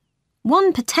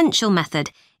 One potential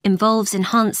method involves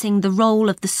enhancing the role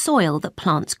of the soil that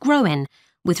plants grow in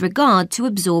with regard to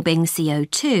absorbing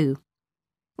CO2.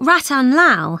 Ratan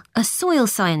Lal, a soil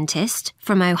scientist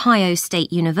from Ohio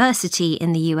State University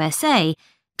in the USA,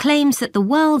 claims that the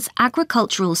world's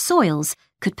agricultural soils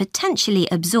could potentially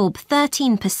absorb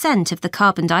 13% of the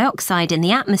carbon dioxide in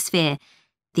the atmosphere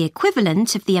the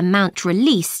equivalent of the amount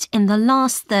released in the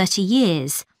last 30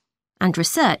 years, and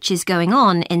research is going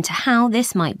on into how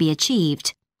this might be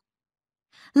achieved.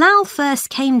 Lau first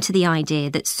came to the idea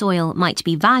that soil might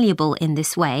be valuable in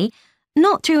this way,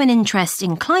 not through an interest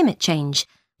in climate change,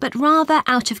 but rather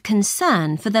out of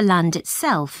concern for the land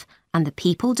itself and the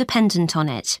people dependent on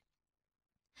it.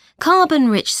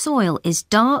 Carbon-rich soil is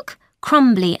dark,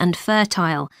 crumbly and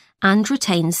fertile and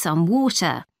retains some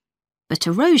water. But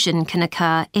erosion can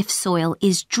occur if soil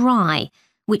is dry,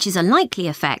 which is a likely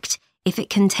effect if it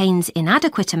contains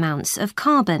inadequate amounts of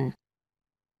carbon.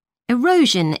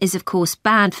 Erosion is of course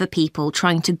bad for people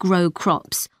trying to grow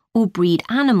crops or breed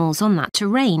animals on that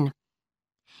terrain.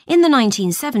 In the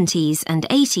 1970s and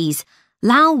 80s,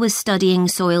 Lau was studying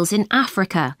soils in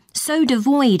Africa so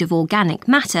devoid of organic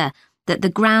matter that the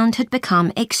ground had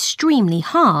become extremely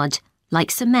hard,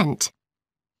 like cement.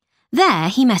 There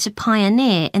he met a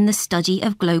pioneer in the study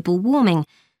of global warming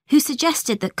who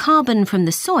suggested that carbon from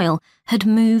the soil had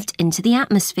moved into the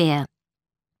atmosphere.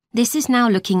 This is now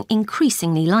looking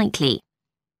increasingly likely.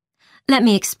 Let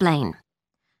me explain.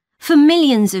 For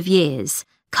millions of years,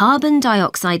 carbon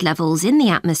dioxide levels in the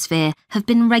atmosphere have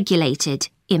been regulated,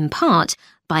 in part,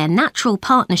 by a natural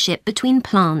partnership between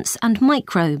plants and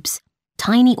microbes,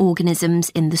 tiny organisms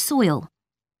in the soil.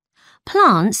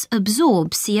 Plants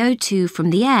absorb CO2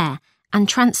 from the air and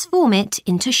transform it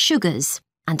into sugars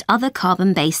and other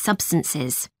carbon-based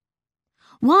substances.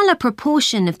 While a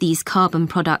proportion of these carbon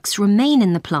products remain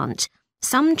in the plant,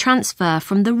 some transfer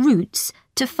from the roots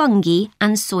to fungi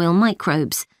and soil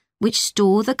microbes, which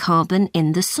store the carbon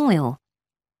in the soil.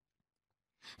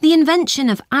 The invention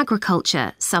of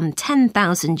agriculture some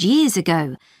 10,000 years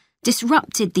ago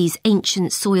disrupted these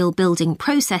ancient soil-building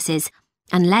processes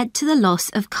and led to the loss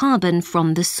of carbon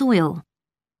from the soil.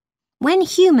 When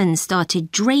humans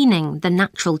started draining the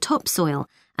natural topsoil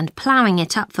and ploughing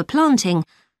it up for planting,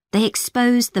 they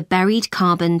exposed the buried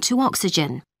carbon to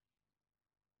oxygen.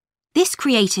 This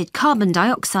created carbon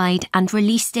dioxide and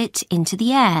released it into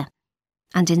the air.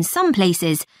 And in some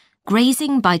places,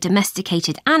 grazing by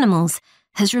domesticated animals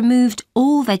has removed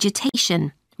all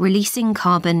vegetation, releasing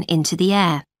carbon into the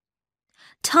air.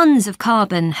 Tons of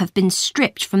carbon have been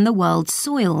stripped from the world's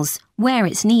soils, where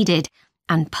it's needed,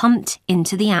 and pumped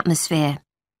into the atmosphere.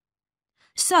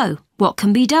 So, what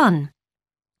can be done?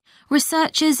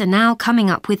 Researchers are now coming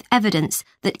up with evidence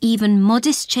that even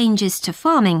modest changes to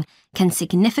farming can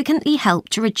significantly help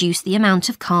to reduce the amount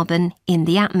of carbon in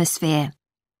the atmosphere.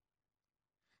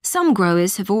 Some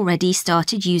growers have already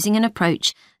started using an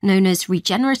approach known as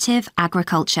regenerative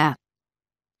agriculture.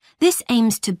 This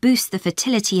aims to boost the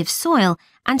fertility of soil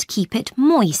and keep it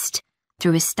moist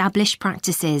through established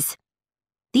practices.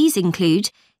 These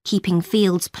include keeping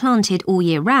fields planted all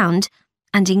year round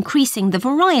and increasing the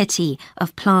variety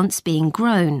of plants being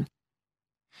grown.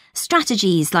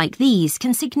 Strategies like these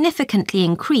can significantly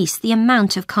increase the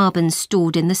amount of carbon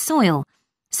stored in the soil,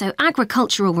 so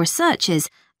agricultural researchers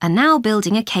are now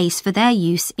building a case for their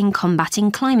use in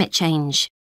combating climate change.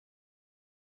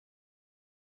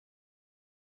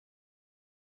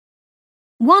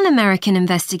 One American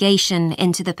investigation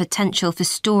into the potential for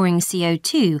storing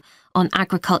CO2 on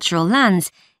agricultural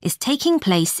lands is taking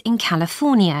place in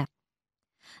California.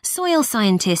 Soil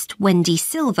scientist Wendy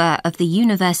Silver of the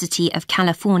University of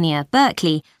California,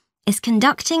 Berkeley, is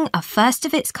conducting a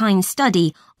first-of-its-kind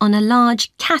study on a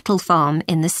large cattle farm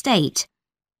in the state.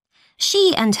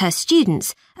 She and her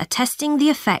students are testing the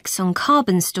effects on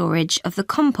carbon storage of the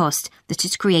compost that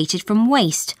is created from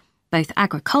waste, both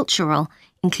agricultural,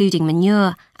 including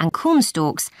manure and corn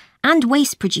stalks, and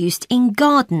waste produced in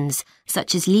gardens,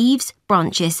 such as leaves,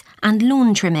 branches, and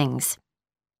lawn trimmings.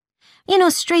 In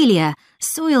Australia,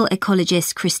 soil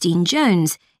ecologist Christine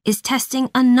Jones is testing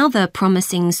another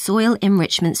promising soil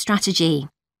enrichment strategy.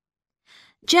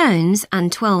 Jones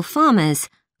and 12 farmers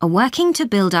are working to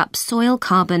build up soil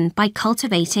carbon by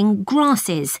cultivating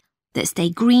grasses that stay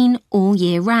green all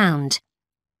year round.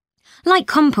 Like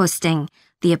composting,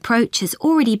 the approach has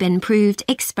already been proved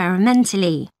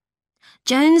experimentally.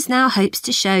 Jones now hopes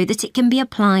to show that it can be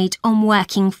applied on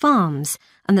working farms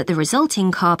and that the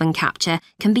resulting carbon capture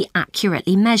can be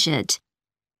accurately measured.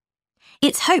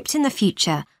 It's hoped in the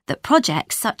future that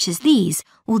projects such as these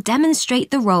will demonstrate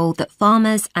the role that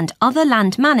farmers and other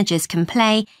land managers can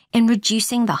play in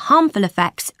reducing the harmful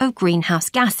effects of greenhouse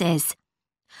gases.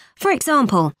 For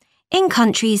example, in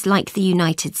countries like the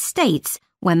United States,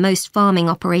 where most farming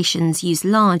operations use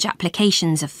large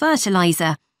applications of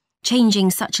fertilizer, changing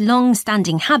such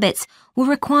long-standing habits will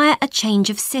require a change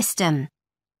of system.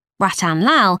 Ratan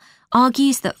Lal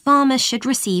argues that farmers should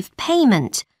receive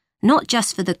payment, not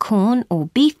just for the corn or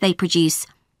beef they produce,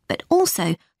 but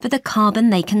also for the carbon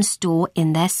they can store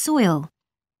in their soil.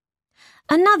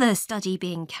 Another study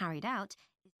being carried out.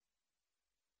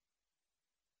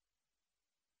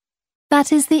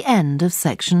 That is the end of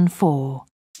section 4.